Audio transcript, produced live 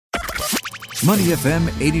Money FM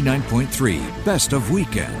 89.3, best of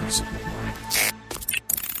weekends.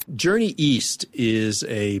 Journey East is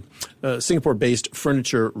a Singapore-based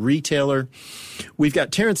furniture retailer. We've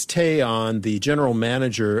got Terence Tay on, the general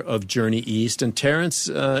manager of Journey East, and Terence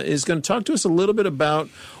is going to talk to us a little bit about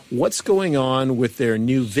what's going on with their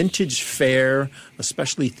new Vintage Fair, a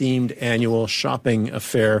specially themed annual shopping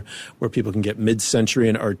affair where people can get mid-century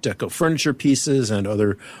and Art Deco furniture pieces and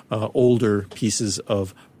other older pieces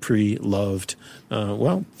of pre-loved,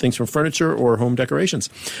 things from furniture or home decorations.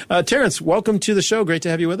 Terence, welcome to the show. Great to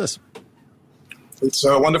have you with us. It's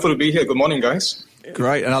wonderful to be here. Good morning, guys.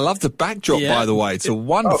 Great. And I love the backdrop, by the way. It's a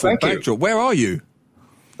wonderful backdrop. Where are you?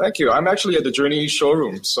 Thank you. I'm actually at the Journey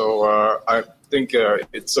showroom. So I think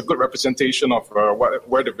it's a good representation of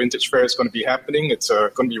where the Vintage Fair is going to be happening. It's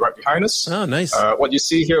going to be right behind us. Oh, nice. What you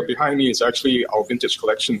see here behind me is actually our vintage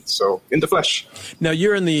collection, so in the flesh. Now,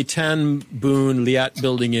 you're in the Tan Boon Liat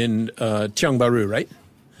building in Tiong Bahru, right?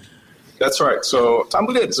 That's right. So Tan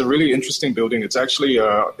Boon Liat is a really interesting building. It's actually,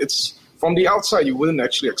 it's from the outside, you wouldn't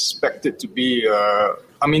actually expect it to be,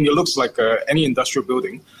 it looks like any industrial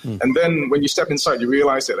building. And then when you step inside, you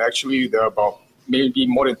realize that actually there are about maybe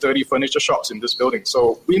more than 30 furniture shops in this building.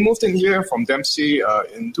 So we moved in here from Dempsey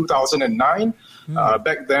in 2009.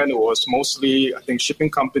 Back then, it was mostly, I think,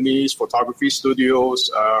 shipping companies, photography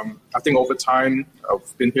studios. I think over time,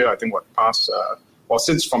 I've been here,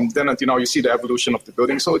 since from then until now, you see the evolution of the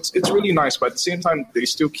building. So it's really nice, but at the same time, they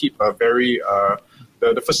still keep a very,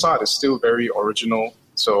 the facade is still very original.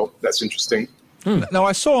 So that's interesting. Now,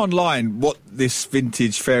 I saw online what this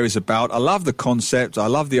Vintage Fair is about. I love the concept. I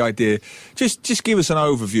love the idea. Just give us an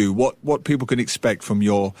overview, what people can expect from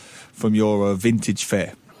your Vintage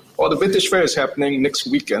Fair. Well, the Vintage Fair is happening next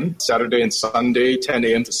weekend, Saturday and Sunday, 10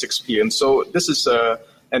 a.m. to 6 p.m. So this is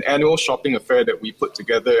an annual shopping affair that we put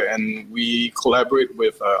together, and we collaborate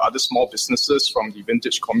with other small businesses from the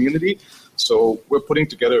vintage community. So we're putting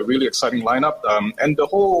together a really exciting lineup, and the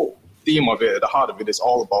whole theme of it, at the heart of it, is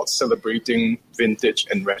all about celebrating vintage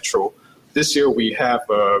and retro. This year we have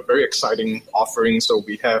a very exciting offering. So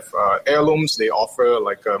we have heirlooms. They offer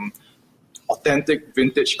authentic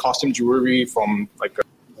vintage costume jewelry from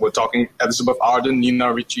we're talking Elizabeth Arden,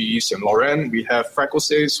 Nina Ricci, Saint Laurent. We have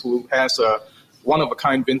Freckles, who has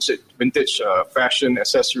one-of-a-kind vintage fashion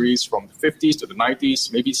accessories from the 50s to the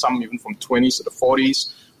 90s, maybe some even from 20s to the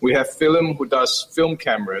 40s. We have Film, who does film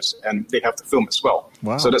cameras, and they have to film as well.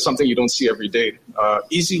 Wow. So that's something you don't see every day.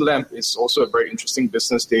 Easy Lamp is also a very interesting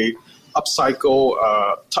business. They upcycle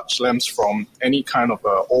touch lamps from any kind of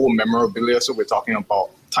old memorabilia. So we're talking about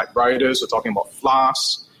typewriters, we're talking about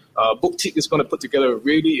flasks. Booktique is going to put together a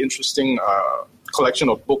really interesting collection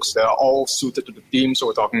of books that are all suited to the theme. So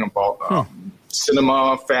we're talking about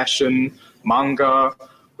cinema, fashion, manga.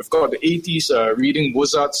 We've got the 80s reading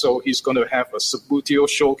wizard, so he's going to have a Sabutio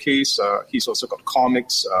showcase. He's also got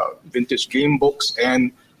comics, vintage game books,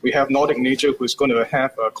 and we have Nordic Nature, who's going to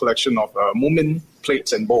have a collection of Moomin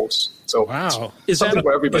plates and bowls. So wow, something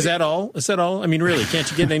for everybody. Is that all? Is that all? I mean, really, can't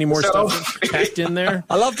you get any more stuff packed in there?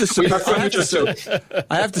 I love the. We have furniture too.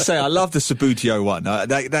 I have to say, I love the Sabutio one.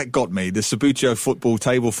 That got me. The Sabutio football,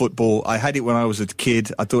 table football. I had it when I was a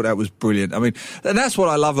kid. I thought that was brilliant. I mean, and that's what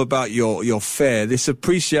I love about your fair. This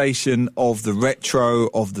appreciation of the retro,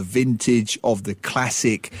 of the vintage, of the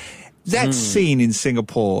classic. That scene in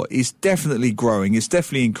Singapore is definitely growing. It's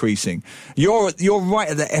definitely increasing. You're right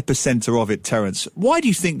at the epicenter of it, Terence. Why do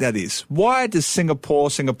you think that is? Why does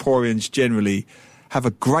Singaporeans generally have a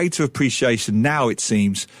greater appreciation now, it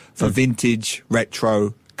seems, for vintage,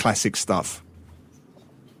 retro, classic stuff?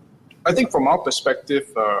 I think from our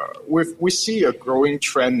perspective, we see a growing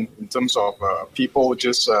trend in terms of people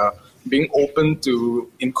just being open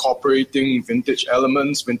to incorporating vintage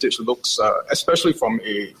elements, vintage looks, especially from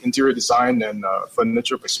a interior design and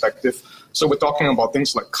furniture perspective. So we're talking about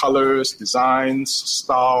things like colors, designs,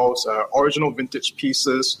 styles, original vintage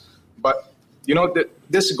pieces. But,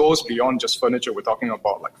 this goes beyond just furniture. We're talking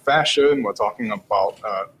about fashion. We're talking about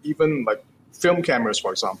even film cameras,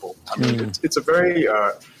 for example. I mean, it's a very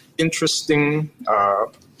interesting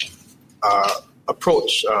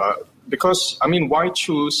approach because, why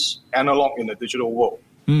choose analog in a digital world?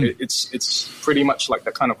 It's pretty much like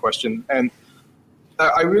that kind of question. And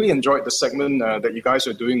I really enjoyed the segment that you guys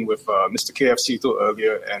are doing with Mr. KFC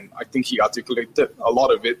earlier, and I think he articulated a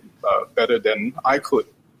lot of it better than I could.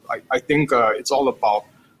 I think it's all about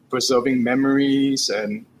preserving memories,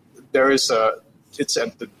 and there is it's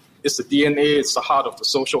the DNA, it's the heart of the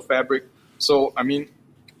social fabric. So,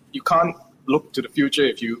 you can't look to the future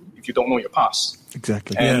if you don't know your past.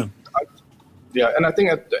 Exactly. And and I think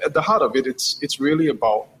at the heart of it, it's really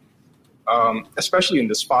about especially in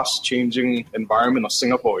this fast-changing environment of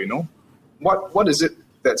Singapore, what is it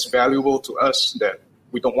that's valuable to us that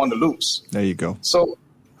we don't want to lose? There you go. So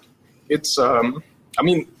it's,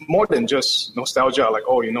 more than just nostalgia, like,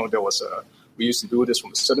 we used to do this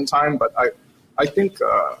from a certain time, but I think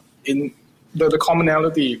in the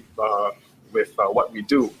commonality with what we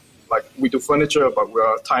do, like we do furniture, but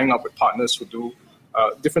we're tying up with partners who do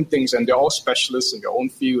different things, and they're all specialists in their own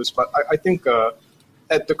fields. But I think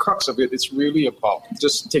at the crux of it, it's really about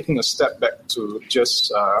just taking a step back to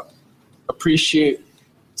just appreciate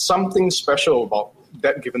something special about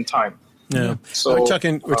that given time. Yeah. So we're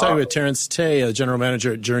talking with Terrence Tay, General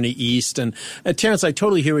Manager at Journey East. And Terrence, I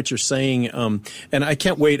totally hear what you're saying. And I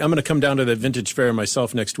can't wait. I'm going to come down to the vintage fair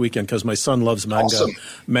myself next weekend because my son loves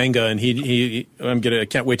manga. And I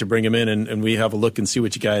can't wait to bring him in and we have a look and see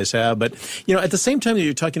what you guys have. But, at the same time that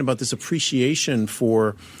you're talking about this appreciation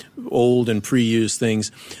for old and pre-used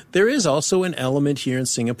things, there is also an element here in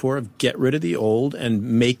Singapore of get rid of the old and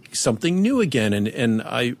make something new again. And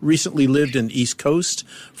I recently lived in the East Coast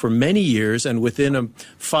for many years, and within a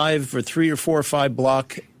 3 or 4 or 5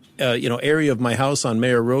 block area of my house on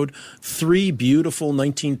Mayor Road, 3 beautiful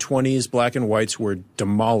 1920s black and whites were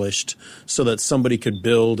demolished so that somebody could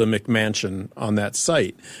build a McMansion on that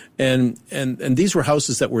site. And these were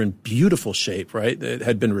houses that were in beautiful shape, right? That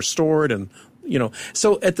had been restored and,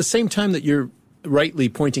 so at the same time that you're rightly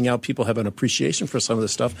pointing out people have an appreciation for some of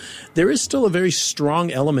this stuff, there is still a very strong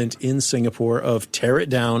element in Singapore of tear it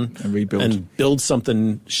down and rebuild and build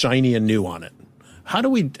something shiny and new on it. How do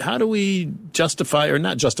we justify, or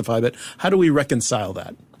not justify, but how do we reconcile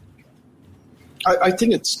that? I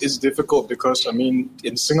think it's difficult because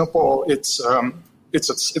in Singapore it's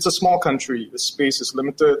a small country. The space is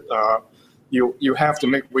limited. You have to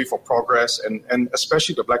make way for progress, and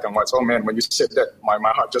especially the black and whites. Oh man, when you said that, my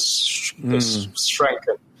heart just shrank.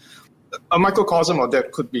 And a microcosm of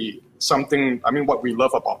that could be something. What we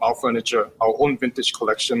love about our furniture, our own vintage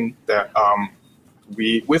collection that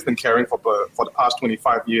we've been carrying for the past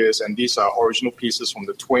 25 years, and these are original pieces from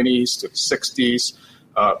the 20s to the 60s,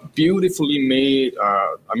 beautifully made.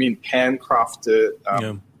 Handcrafted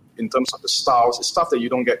in terms of the styles. It's stuff that you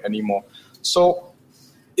don't get anymore. So.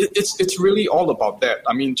 It's really all about that.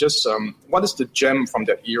 What is the gem from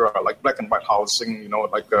that era, like black and white housing,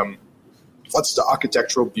 what's the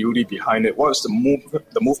architectural beauty behind it? What is the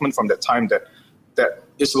movement from that time that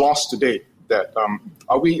is lost today? That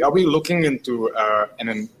are we looking into a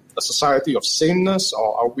society of sameness,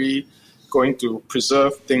 or are we going to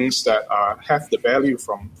preserve things that have the value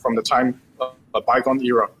from the time a bygone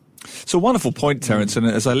era? It's a wonderful point, Terrence, and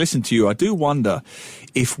as I listen to you, I do wonder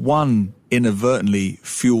if one inadvertently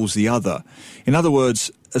fuels the other. In other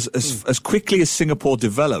words, as quickly as Singapore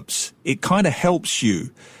develops, it kind of helps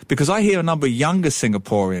you, because I hear a number of younger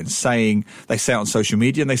Singaporeans saying, they say it on social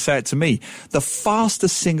media and they say it to me, the faster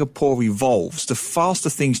Singapore evolves, the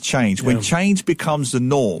faster things change. When change becomes the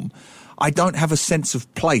norm, I don't have a sense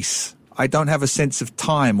of place. I don't have a sense of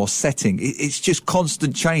time or setting. It's just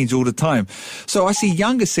constant change all the time. So I see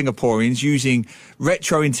younger Singaporeans using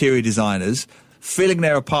retro interior designers, filling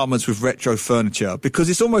their apartments with retro furniture, because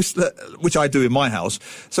it's almost, which I do in my house,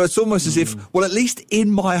 so it's almost as if, well, at least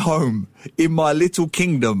in my home, in my little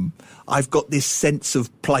kingdom, I've got this sense of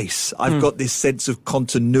place. I've got this sense of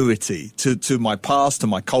continuity to my past, to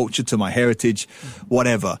my culture, to my heritage,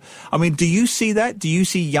 whatever. Do you see that? Do you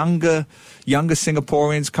see younger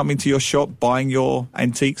Singaporeans coming to your shop, buying your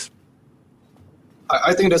antiques?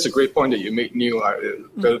 I think that's a great point that you make, Neil.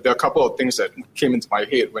 There are a couple of things that came into my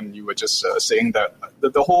head when you were just saying that.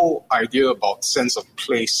 The whole idea about sense of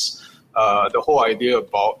place, the whole idea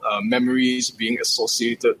about memories being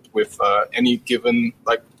associated with any given,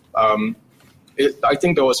 I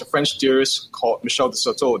think there was a French theorist called Michel de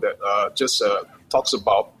Certeau that just talks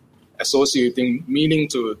about associating meaning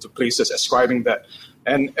to places, ascribing that.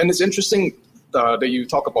 And it's interesting that you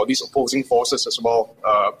talk about these opposing forces as well,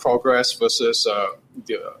 progress versus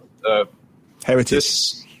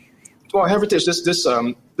heritage. Heritage.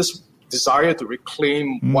 This desire to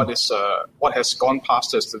reclaim what has gone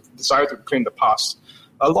past us, the desire to reclaim the past.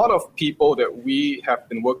 A lot of people that we have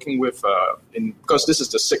been working with, because this is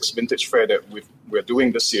the 6th vintage fair that we're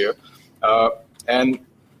doing this year, and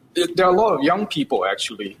there are a lot of young people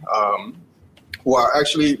actually. Who are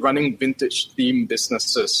actually running vintage-themed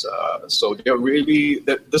businesses. So they're really,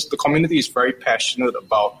 the community is very passionate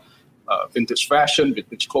about vintage fashion,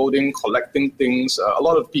 vintage clothing, collecting things. A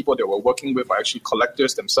lot of people that we're working with are actually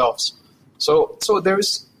collectors themselves. So there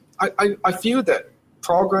is, I feel that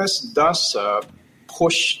progress does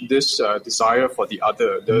push this desire for the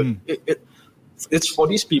other. It's for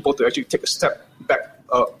these people to actually take a step back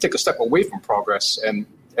take a step away from progress and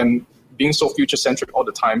being so future-centric all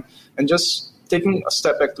the time, and just taking a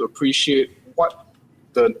step back to appreciate what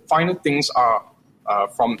the finer things are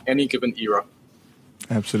from any given era.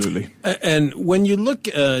 Absolutely. And when you look,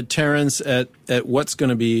 Terence, at what's going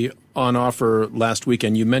to be on offer last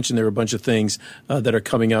weekend, you mentioned there were a bunch of things that are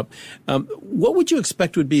coming up. What would you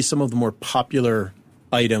expect would be some of the more popular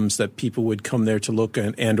items that people would come there to look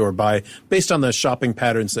and or buy based on the shopping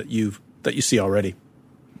patterns that you see already?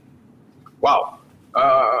 Wow.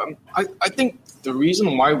 I think the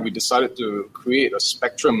reason why we decided to create a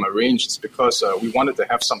spectrum range is because we wanted to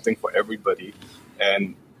have something for everybody.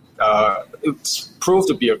 And it's proved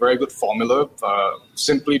to be a very good formula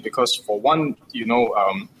simply because, for one,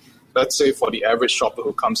 let's say for the average shopper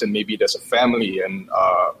who comes in, maybe there's a family and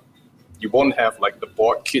you won't have like the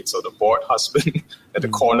bored kids or the bored husband at the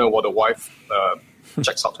corner while the wife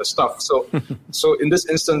checks out her stuff. So in this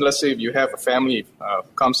instance, let's say if you have a family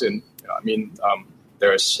who comes in,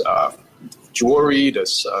 there's jewelry,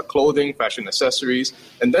 there's clothing, fashion accessories,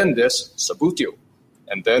 and then there's Sabutio,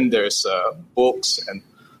 and then there's books, and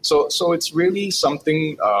so it's really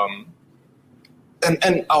something.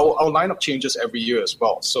 And our lineup changes every year as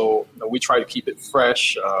well. So we try to keep it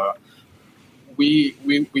fresh. We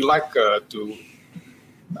like to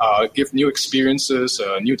give new experiences,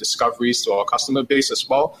 new discoveries to our customer base as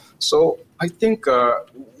well. So I think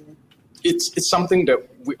it's something that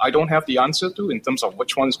I don't have the answer to in terms of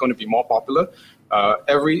which one is going to be more popular.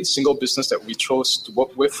 Every single business that we chose to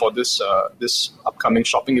work with for this upcoming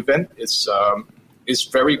shopping event is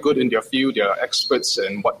very good in their field. They are experts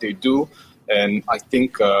in what they do. And I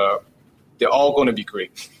think they're all going to be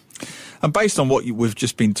great. And based on what we've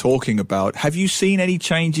just been talking about, have you seen any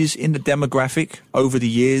changes in the demographic over the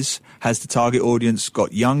years? Has the target audience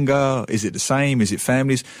got younger? Is it the same? Is it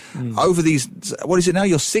families? Over these, what is it now,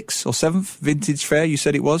 your 6th or 7th vintage fair, you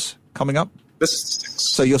said it was, coming up? This is 6.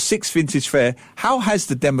 So your 6th vintage fair, how has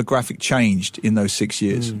the demographic changed in those 6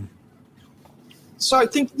 years? So I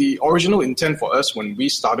think the original intent for us when we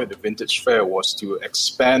started the Vintage Fair was to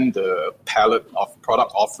expand the palette of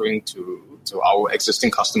product offering to our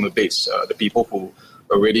existing customer base, the people who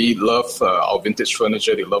already love our vintage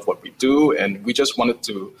furniture, they love what we do, and we just wanted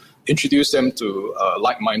to introduce them to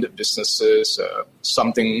like-minded businesses,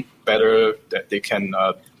 something better that they can,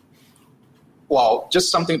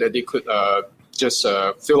 just something that they could just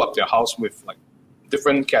fill up their house with, like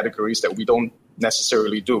different categories that we don't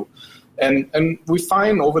necessarily do. And we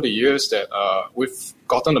find over the years that we've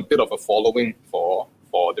gotten a bit of a following for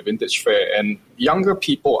the Vintage Fair, and younger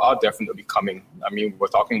people are definitely coming. I mean, we're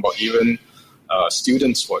talking about even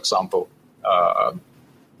students, for example,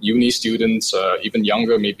 uni students, even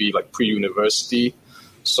younger, maybe like pre-university.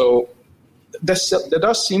 So there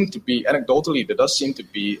does seem to be, anecdotally,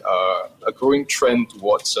 a growing trend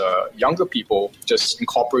towards younger people just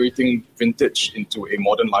incorporating vintage into a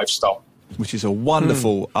modern lifestyle. Which is a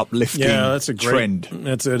wonderful, uplifting trend.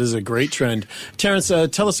 It is a great trend. Terence,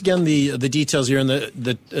 tell us again the details here in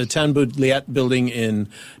the Tan Bud Liat building in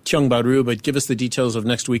Tiong Bahru, but give us the details of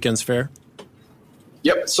next weekend's fair.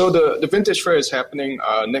 Yep, so the Vintage Fair is happening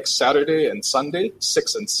next Saturday and Sunday,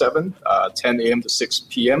 6 and 7, 10 a.m. to 6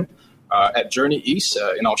 p.m. At Journey East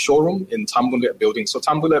in our showroom in Tan Bud Liat building. So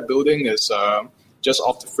Tan Bud Liat building is just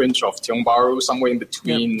off the fringe of Tiong Bahru, somewhere in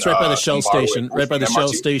between. Yeah, it's right by the Shell station, right by the Shell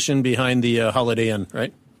station behind the Holiday Inn,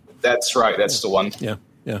 right? That's right. That's the one. Yeah.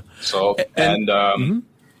 So, 10 to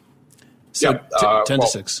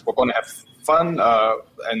 6. We're going to have fun.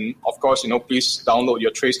 And of course, please download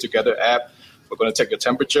your Trace Together app. We're going to take your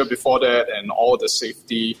temperature before that, and all the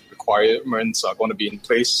safety requirements are going to be in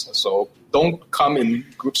place. So don't come in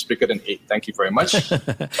groups bigger than 8. Thank you very much.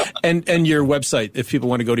 And your website, if people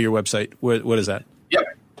want to go to your website, what is that? Yep.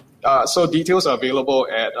 So details are available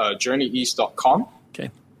at journeyeast.com. Okay.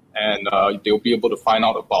 And they'll be able to find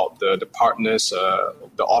out about the partners,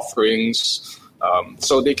 the offerings,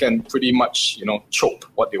 so they can pretty much, chope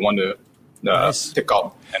what they want to pick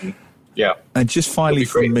up. And yeah. And just finally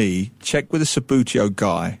from me, check with the Sabutio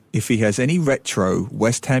guy if he has any retro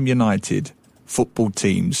West Ham United football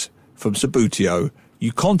teams from Sabutio.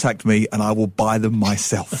 You contact me and I will buy them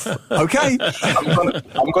myself. Okay?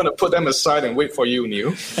 I'm gonna put them aside and wait for you,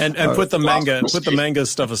 Neil. And put the manga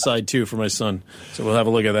stuff aside too for my son. So we'll have a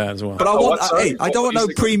look at that as well. But I don't want no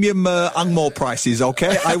premium Angmo prices,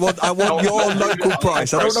 okay? I want your local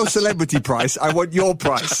price. I don't know celebrity price. I want your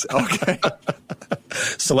price, okay?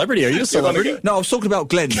 Celebrity? Are you a celebrity? No, I was talking about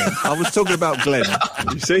Glenn then. I was talking about Glenn.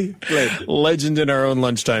 You see? Glenn. Legend in our own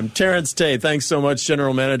lunchtime. Terrence Tay, thanks so much,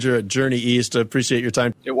 General Manager at Journey East. I appreciate your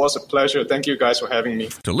time. It was a pleasure. Thank you guys for having me.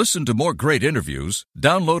 To listen to more great interviews,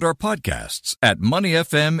 download our podcasts at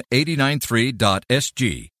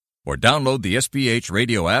moneyfm893.sg or download the SPH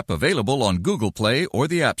radio app available on Google Play or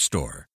the App Store.